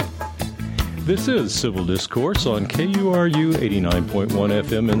This is Civil Discourse on KURU 89.1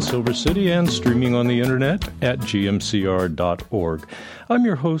 FM in Silver City and streaming on the internet at gmcr.org. I'm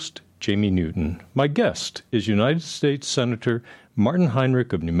your host, Jamie Newton. My guest is United States Senator Martin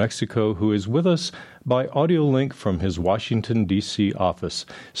Heinrich of New Mexico, who is with us by audio link from his Washington, D.C. office.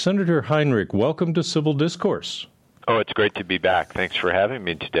 Senator Heinrich, welcome to Civil Discourse. Oh, it's great to be back. Thanks for having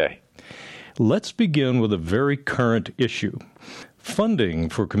me today. Let's begin with a very current issue. Funding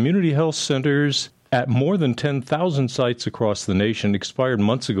for community health centers at more than 10,000 sites across the nation expired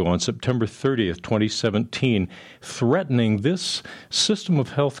months ago on September 30th, 2017, threatening this system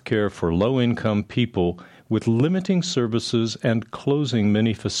of health care for low-income people with limiting services and closing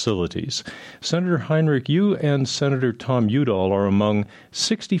many facilities. Senator Heinrich, you and Senator Tom Udall are among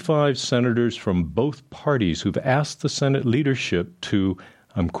 65 senators from both parties who've asked the Senate leadership to,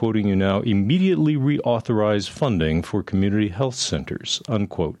 I'm quoting you now, immediately reauthorize funding for community health centers,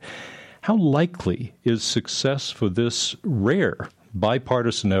 unquote. How likely is success for this rare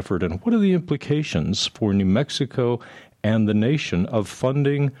bipartisan effort, and what are the implications for New Mexico and the nation of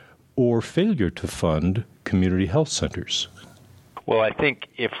funding or failure to fund community health centers? Well, I think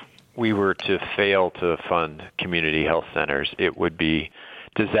if we were to fail to fund community health centers, it would be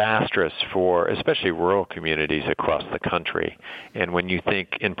disastrous for especially rural communities across the country. And when you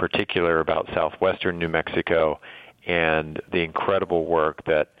think in particular about southwestern New Mexico and the incredible work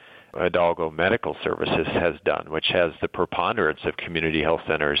that Hidalgo Medical Services has done, which has the preponderance of community health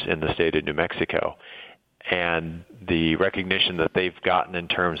centers in the state of New Mexico, and the recognition that they've gotten in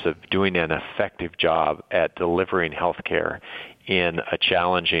terms of doing an effective job at delivering health care in a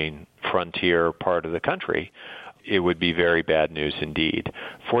challenging frontier part of the country, it would be very bad news indeed.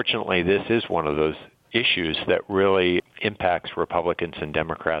 Fortunately, this is one of those issues that really impacts Republicans and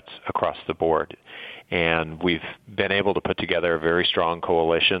Democrats across the board. And we've been able to put together a very strong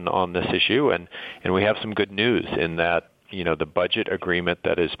coalition on this issue, and we have some good news in that, the budget agreement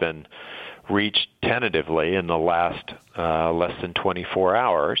that has been reached tentatively in the last less than 24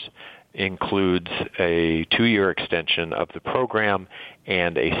 hours includes a 2-year extension of the program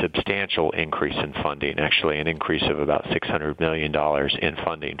and a substantial increase in funding, actually an increase of about $600 million in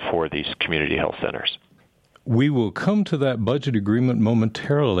funding for these community health centers. We will come to that budget agreement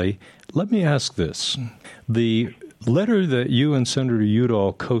momentarily. Let me ask this. The letter that you and Senator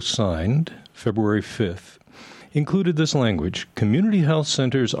Udall co-signed February 5th included this language: community health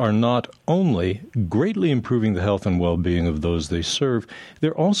centers are not only greatly improving the health and well-being of those they serve,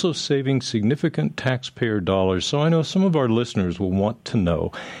 they're also saving significant taxpayer dollars. So I know some of our listeners will want to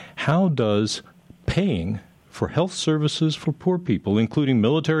know, how does paying for health services for poor people, including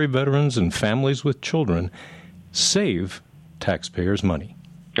military veterans and families with children, save taxpayers money?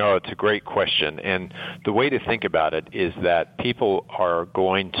 Oh, it's a great question. And the way to think about it is that people are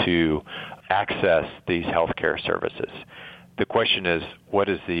going to access these healthcare services. The question is, what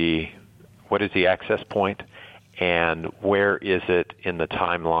is the access point, and where is it in the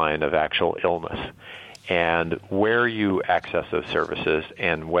timeline of actual illness? And where you access those services,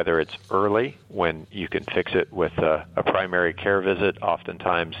 and whether it's early when you can fix it with a primary care visit,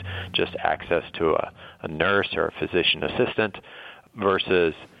 oftentimes just access to a nurse or a physician assistant,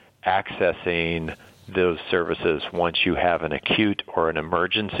 versus accessing those services once you have an acute or an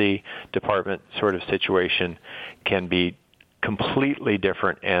emergency department sort of situation, can be completely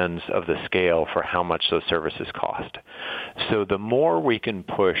different ends of the scale for how much those services cost. So the more we can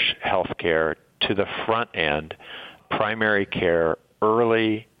push healthcare to the front end, primary care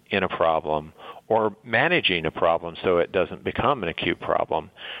early in a problem, or managing a problem so it doesn't become an acute problem,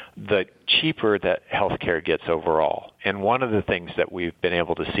 the cheaper that healthcare gets overall. And one of the things that we've been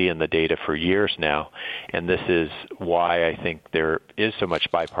able to see in the data for years now, and this is why I think there is so much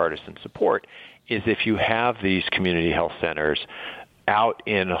bipartisan support, is if you have these community health centers out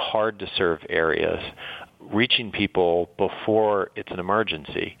in hard-to-serve areas, reaching people before it's an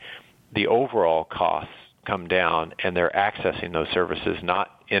emergency, the overall costs come down, and they're accessing those services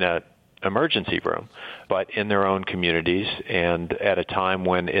not in an emergency room, but in their own communities, and at a time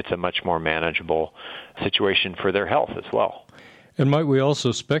when it's a much more manageable situation for their health as well. And might we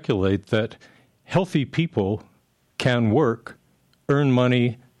also speculate that healthy people can work, earn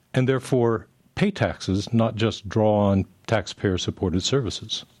money, and therefore pay taxes, not just draw on taxpayer-supported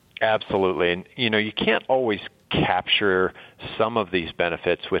services? Absolutely. And, you can't always capture some of these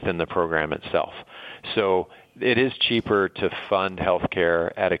benefits within the program itself. So it is cheaper to fund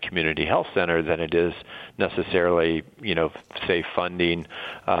healthcare at a community health center than it is necessarily, say, funding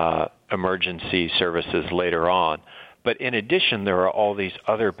emergency services later on. But in addition, there are all these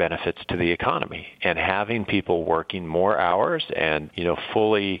other benefits to the economy, and having people working more hours and,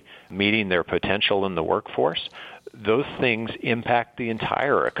 fully meeting their potential in the workforce, those things impact the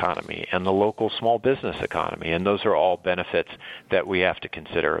entire economy and the local small business economy, and those are all benefits that we have to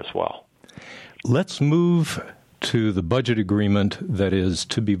consider as well. Let's move to the budget agreement that is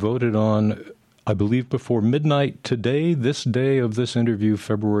to be voted on, I believe, before midnight today, this day of this interview,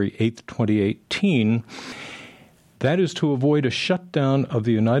 February 8th, 2018. That is to avoid a shutdown of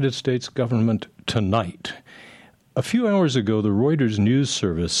the United States government tonight. A few hours ago, the Reuters news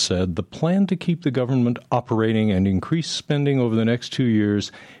service said the plan to keep the government operating and increase spending over the next 2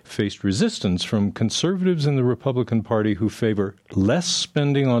 years faced resistance from conservatives in the Republican Party who favor less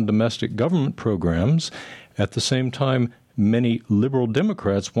spending on domestic government programs. At the same time, many liberal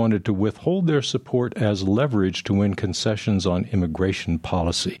Democrats wanted to withhold their support as leverage to win concessions on immigration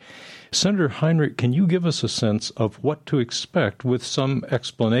policy. Senator Heinrich, can you give us a sense of what to expect with some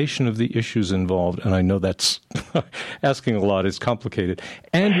explanation of the issues involved? And I know that's asking a lot, it's complicated,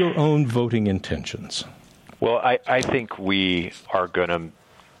 and your own voting intentions. Well, I think we are going to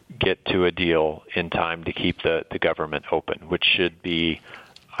get to a deal in time to keep the government open, which should be,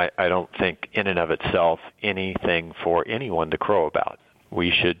 I don't think in and of itself, anything for anyone to crow about. We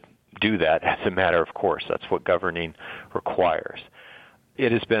should do that as a matter of course. That's what governing requires.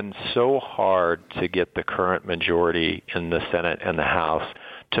 It has been so hard to get the current majority in the Senate and the House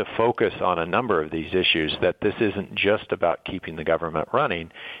to focus on a number of these issues that this isn't just about keeping the government running.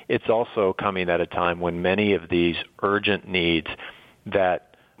 It's also coming at a time when many of these urgent needs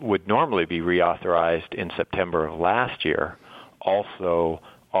that would normally be reauthorized in September of last year also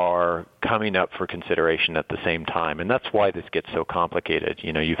are coming up for consideration at the same time. And that's why this gets so complicated.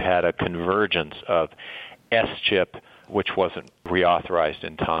 You've had a convergence of S-chip, which wasn't reauthorized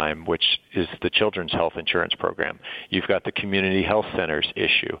in time, which is the Children's Health Insurance Program. You've got the community health centers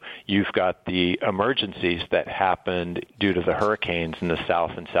issue. You've got the emergencies that happened due to the hurricanes in the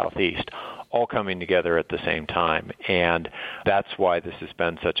south and southeast, all coming together at the same time. And that's why this has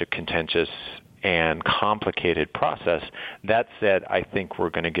been such a contentious and complicated process. That said, I think we're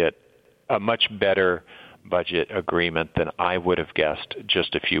going to get a much better budget agreement than I would have guessed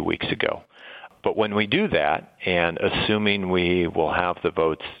just a few weeks ago. But when we do that, and assuming we will have the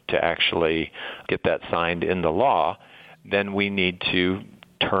votes to actually get that signed in the law, then we need to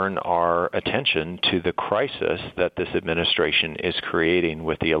turn our attention to the crisis that this administration is creating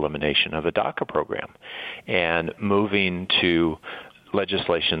with the elimination of the DACA program and moving to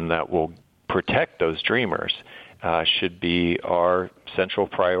legislation that will protect those dreamers should be our central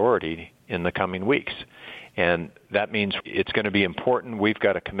priority in the coming weeks. And that means it's going to be important. We've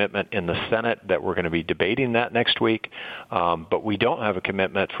got a commitment in the Senate that we're going to be debating that next week, but we don't have a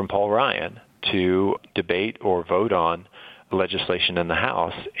commitment from Paul Ryan to debate or vote on legislation in the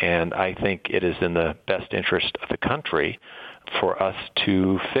House. And I think it is in the best interest of the country for us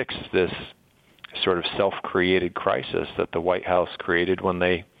to fix this sort of self-created crisis that the White House created when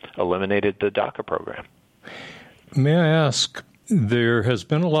they eliminated the DACA program. May I ask, there has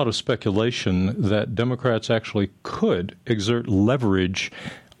been a lot of speculation that Democrats actually could exert leverage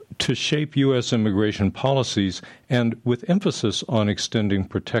to shape U.S. immigration policies, and with emphasis on extending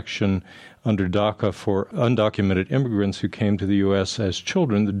protection under DACA for undocumented immigrants who came to the U.S. as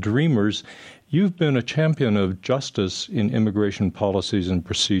children, the Dreamers. You've been a champion of justice in immigration policies and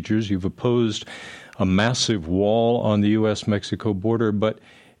procedures. You've opposed a massive wall on the U.S.-Mexico border, but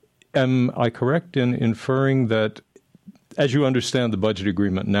am I correct in inferring that, as you understand the budget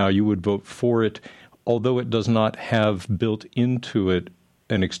agreement now, you would vote for it, although it does not have built into it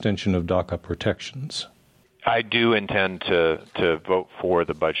an extension of DACA protections? I do intend to vote for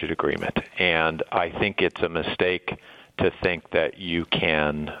the budget agreement, and I think it's a mistake to think that you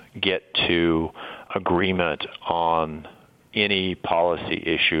can get to agreement on any policy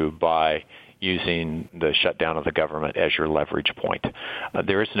issue by using the shutdown of the government as your leverage point.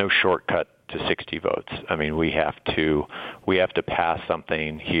 There is no shortcut to 60 votes. I mean, we have to pass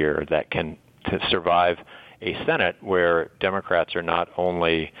something here that can survive a Senate where Democrats are not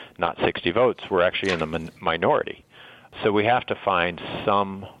only not 60 votes, we're actually in the minority. So we have to find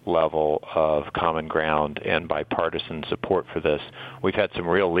some level of common ground and bipartisan support for this. We've had some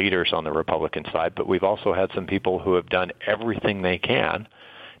real leaders on the Republican side, but we've also had some people who have done everything they can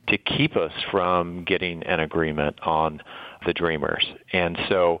to keep us from getting an agreement on the Dreamers. And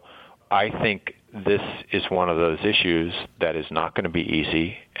so I think this is one of those issues that is not going to be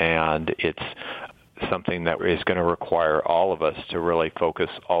easy, and it's something that is going to require all of us to really focus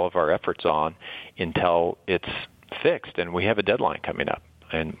all of our efforts on until it's fixed. And we have a deadline coming up.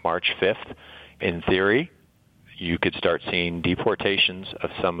 And March 5th, in theory, you could start seeing deportations of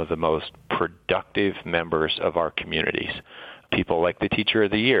some of the most productive members of our communities. People like the Teacher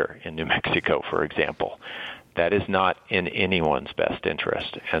of the Year in New Mexico, for example. That is not in anyone's best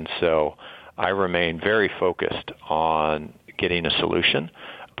interest. And so I remain very focused on getting a solution,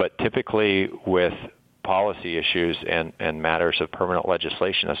 but typically with policy issues and matters of permanent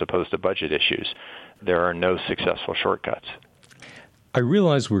legislation as opposed to budget issues, there are no successful shortcuts. I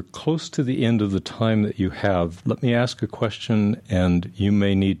realize we're close to the end of the time that you have. Let me ask a question, and you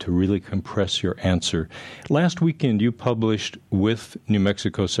may need to really compress your answer. Last weekend, you published with New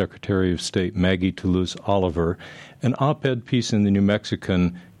Mexico Secretary of State Maggie Toulouse-Oliver an op-ed piece in the New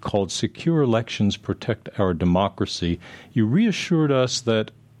Mexican called Secure Elections Protect Our Democracy. You reassured us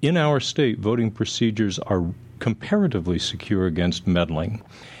that in our state, voting procedures are comparatively secure against meddling.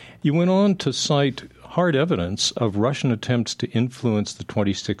 You went on to cite hard evidence of Russian attempts to influence the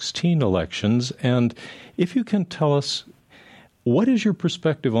 2016 elections, and if you can tell us, what is your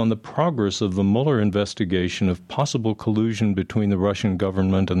perspective on the progress of the Mueller investigation of possible collusion between the Russian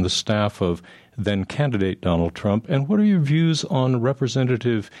government and the staff of then-candidate Donald Trump, and what are your views on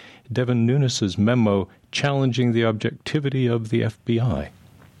Representative Devin Nunes's memo challenging the objectivity of the FBI?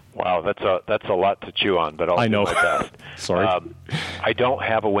 Wow, that's a lot to chew on, but I'll do my best. Sorry. I don't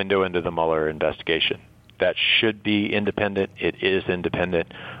have a window into the Mueller investigation. That should be independent. It is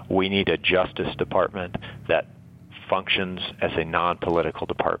independent. We need a Justice Department that functions as a non-political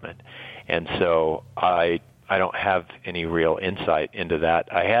department. And so I don't have any real insight into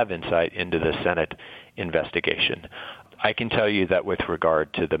that. I have insight into the Senate investigation. I can tell you that with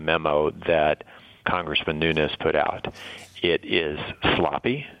regard to the memo that Congressman Nunes put out, it is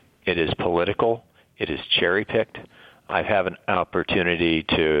sloppy. It is political. It is cherry-picked. I've had an opportunity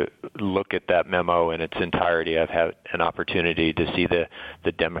to look at that memo in its entirety. I've had an opportunity to see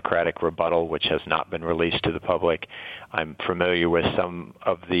the Democratic rebuttal, which has not been released to the public. I'm familiar with some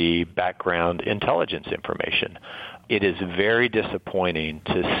of the background intelligence information. It is very disappointing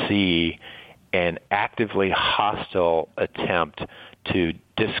to see an actively hostile attempt to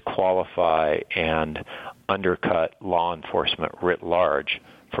disqualify and undercut law enforcement writ large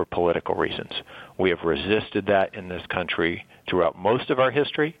for political reasons. We have resisted that in this country throughout most of our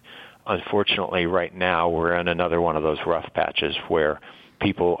history. Unfortunately, right now, we're in another one of those rough patches where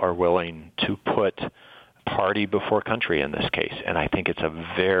people are willing to put party before country in this case. And I think it's a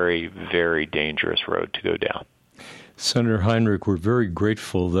very, very dangerous road to go down. Senator Heinrich, we're very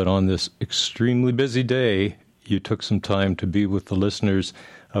grateful that on this extremely busy day, you took some time to be with the listeners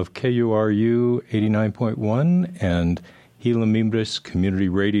of KURU 89.1 and Gila Mimbres Community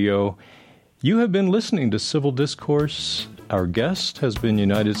Radio. You have been listening to Civil Discourse. Our guest has been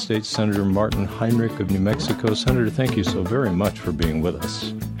United States Senator Martin Heinrich of New Mexico. Senator, thank you so very much for being with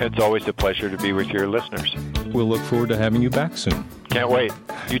us. It's always a pleasure to be with your listeners. We'll look forward to having you back soon. Can't wait.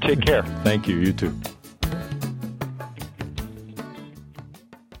 You take care. Thank you. You too.